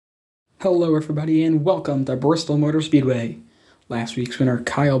Hello everybody and welcome to Bristol Motor Speedway. Last week's winner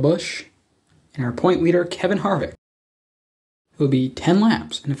Kyle Busch and our point leader Kevin Harvick. It will be 10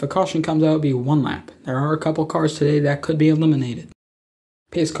 laps, and if a caution comes out, it will be 1 lap. There are a couple cars today that could be eliminated.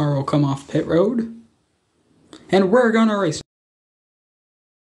 Pace car will come off pit road, and we're gonna race.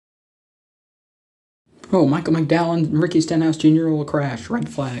 Oh, Michael McDowell and Ricky Stenhouse Jr. will crash. Red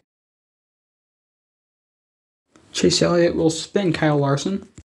flag. Chase Elliott will spin Kyle Larson.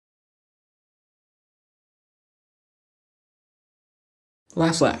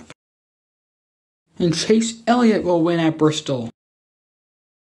 Last lap. And Chase Elliott will win at Bristol.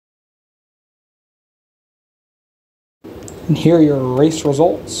 And here are your race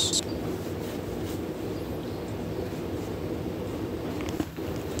results.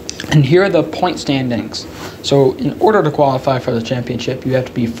 And here are the point standings. So in order to qualify for the championship, you have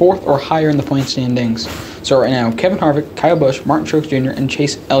to be 4th or higher in the point standings. So right now, Kevin Harvick, Kyle Busch, Martin Truex Jr., and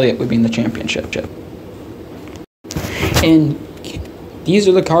Chase Elliott would be in the championship. And these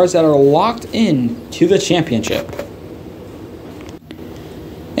are the cars that are locked in to the championship.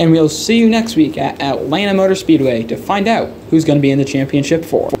 And we'll see you next week at Atlanta Motor Speedway to find out who's going to be in the championship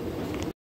for.